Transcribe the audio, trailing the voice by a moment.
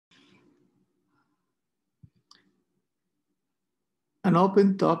An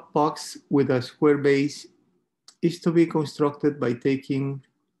open top box with a square base is to be constructed by taking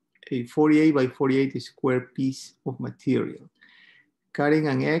a 48 by 48 square piece of material, cutting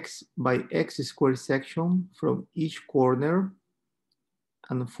an X by X square section from each corner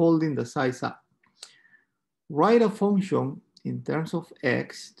and folding the size up. Write a function in terms of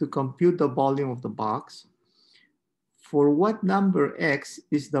X to compute the volume of the box. For what number X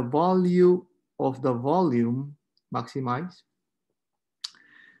is the value of the volume maximized?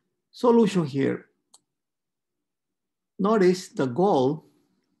 Solution here. Notice the goal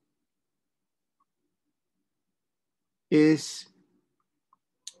is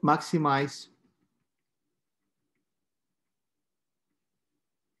maximize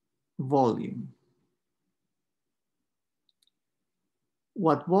volume.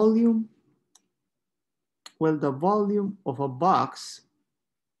 What volume? Well, the volume of a box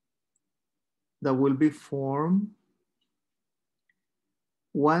that will be formed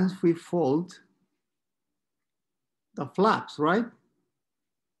once we fold the flaps, right?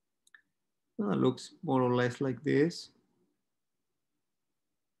 Well, it looks more or less like this.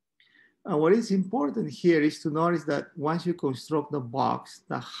 And what is important here is to notice that once you construct the box,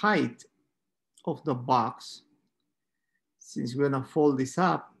 the height of the box, since we're gonna fold this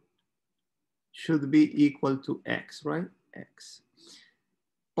up, should be equal to X, right? X.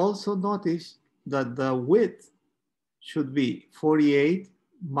 Also notice that the width should be 48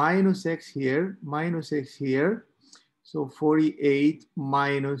 minus X here, minus X here. So 48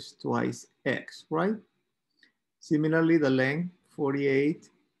 minus twice X, right? Similarly, the length,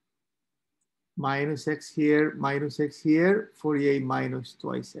 48 minus X here, 48 minus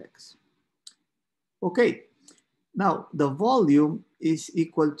twice X. Okay, now the volume is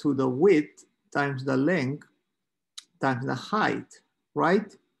equal to the width times the length times the height,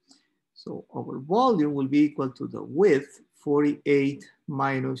 right? So our volume will be equal to the width, 48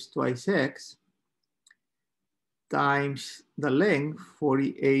 minus twice X, times the length,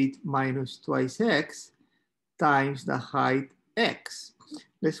 48 minus twice X, times the height, X.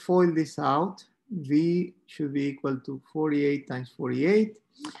 Let's fold this out. V should be equal to 48 times 48.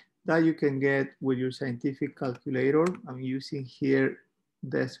 That you can get with your scientific calculator. I'm using here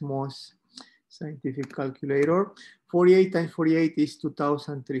Desmos scientific calculator. 48 times 48 is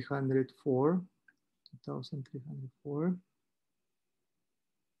 2,304. 2,304.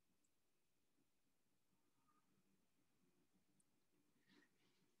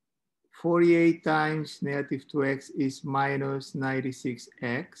 (48 times negative 2x is minus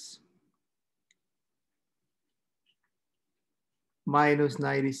 96x. Minus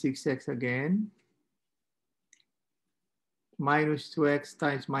 96x again. Minus 2x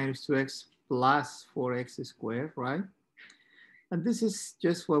times minus 2x plus 4x squared, right? And this is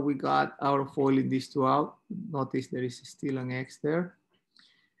just what we got out of foiling these two out. Notice there is still an x there.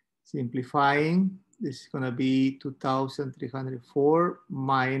 Simplifying, this is going to be 2,304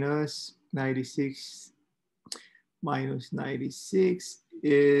 minus 96 minus 96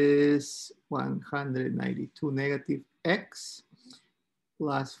 is 192 negative x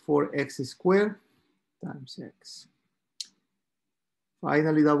plus 4x squared times x.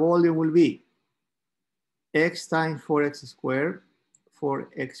 Finally, the volume will be x times 4x squared,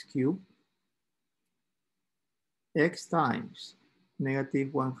 4x cubed, x times negative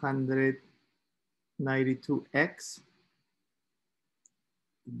 192x,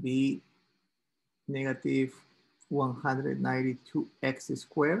 be negative 192x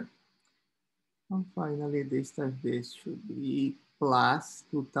squared. And finally, this time this should be plus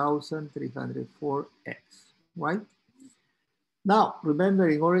 2,304x, right? Now, remember,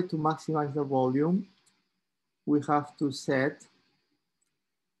 in order to maximize the volume, we have to set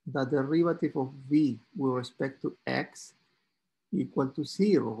the derivative of V with respect to X equal to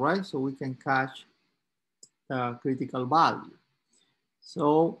 0, right? So we can catch the critical value.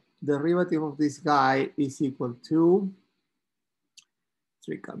 So the derivative of this guy is equal to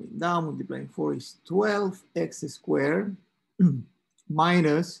 3 coming down, multiplying 4 is 12x squared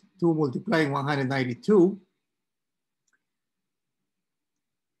minus 2 multiplying 192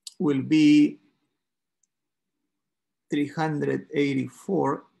 will be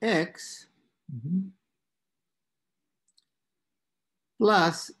 384x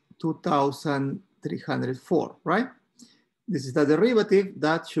plus 2,304, right? This is the derivative.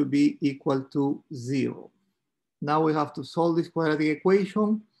 That should be equal to 0. Now we have to solve this quadratic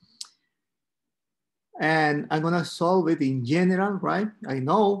equation. And I'm going to solve it in general, right? I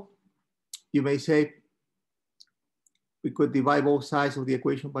know you may say we could divide both sides of the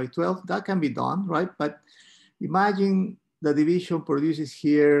equation by 12. That can be done, right? But imagine the division produces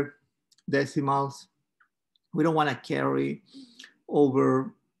here decimals. We don't want to carry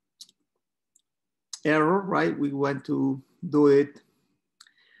over error, right? We want to do it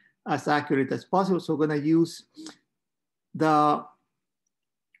as accurate as possible. So we're gonna use the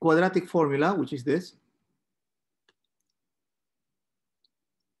quadratic formula, which is this.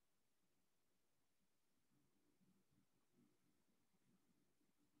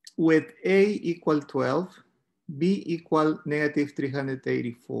 With A equal 12, B equal negative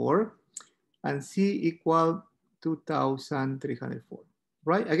 384, and C equal 2,304,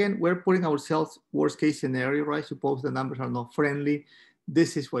 right? Again, we're putting ourselves worst case scenario, right? Suppose the numbers are not friendly.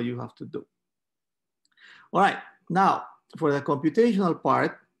 This is what you have to do. All right, now for the computational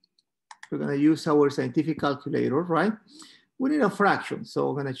part, we're gonna use our scientific calculator, right? We need a fraction, so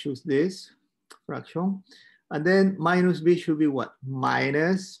I'm gonna choose this fraction. And then minus B should be what?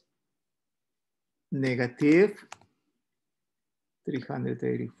 Minus negative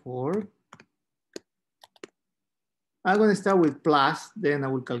 384. I'm going to start with plus, then I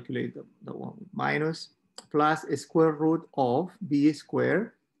will calculate the one minus plus a square root of b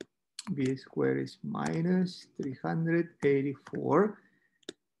squared. B squared is minus 384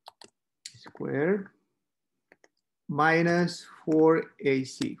 squared minus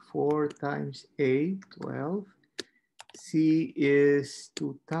 4ac. 4 times a, 12. C is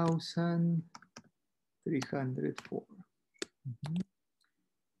 2,304.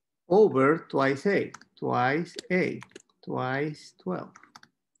 Over twice a, twice a, twice 12,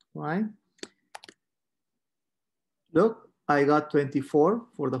 right? Look, I got 24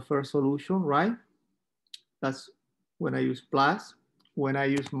 for the first solution, right? That's when I use plus. When I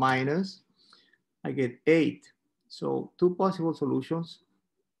use minus, I get 8. So two possible solutions,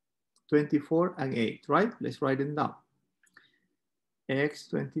 24 and 8, right? Let's write them down. X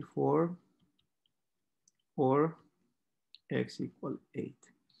 24 or X equal 8.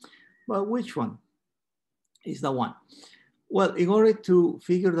 But which one is the one? Well, in order to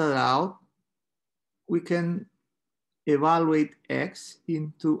figure that out, we can evaluate X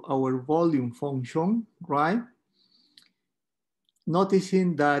into our volume function, right?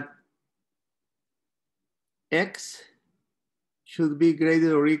 Noticing that X should be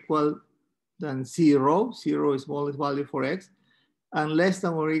greater or equal than 0. 0 is smallest value for X, and less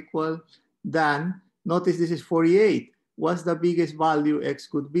than or equal than, notice this is 48. What's the biggest value X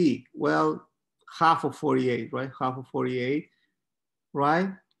could be? Well, half of 48, right? Half of 48,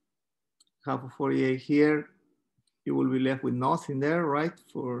 right? Half of 48 here, you will be left with nothing there, right?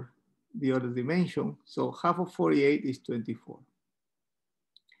 For the other dimension. So half of 48 is 24.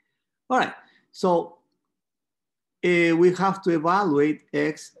 All right, so we have to evaluate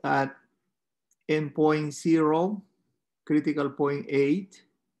X at endpoint 0, critical point 8,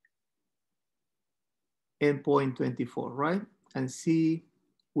 endpoint 24, right? And see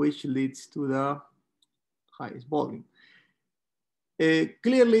which leads to the highest volume.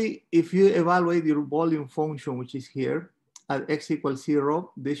 Clearly, if you evaluate your volume function, which is here, at X equals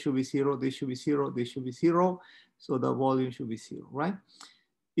 0, this should be 0, this should be 0, this should be 0. So the volume should be 0, right?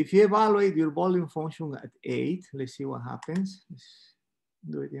 If you evaluate your volume function at 8, let's see what happens. Let's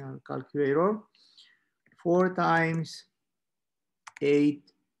do it in our calculator. 4 times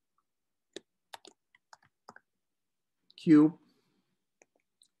 8 cubed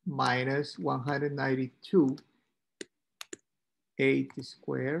minus 192, 8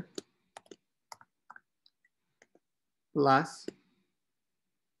 squared, plus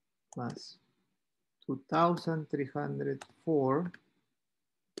 2,304,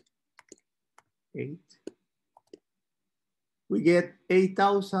 8. We get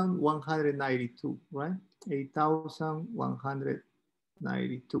 8,192, right?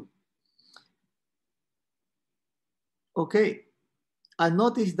 8,192. Okay, and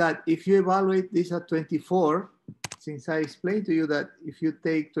notice that if you evaluate this at 24, since I explained to you that if you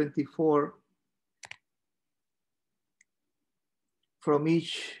take 24 from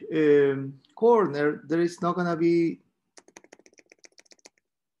each corner, there is not gonna be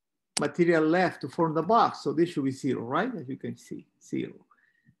material left to form the box. So this should be 0, right? As you can see, 0.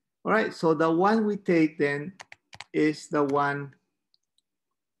 All right, so the one we take then is the one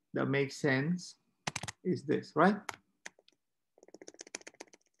that makes sense, is this, right?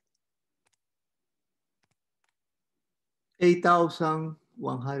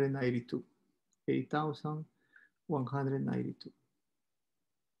 $8,192. 8,192.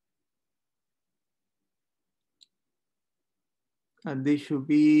 And this should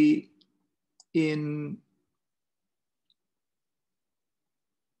be in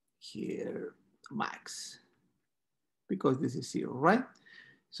here, max, because this is 0, right?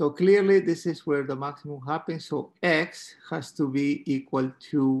 So clearly this is where the maximum happens. So X has to be equal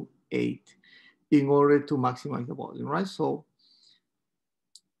to 8 in order to maximize the volume, right? So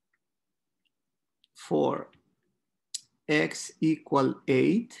for x equal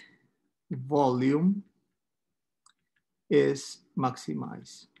 8, volume is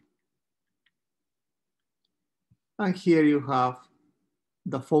maximized. And here you have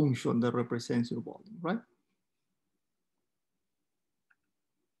the function that represents your volume, right?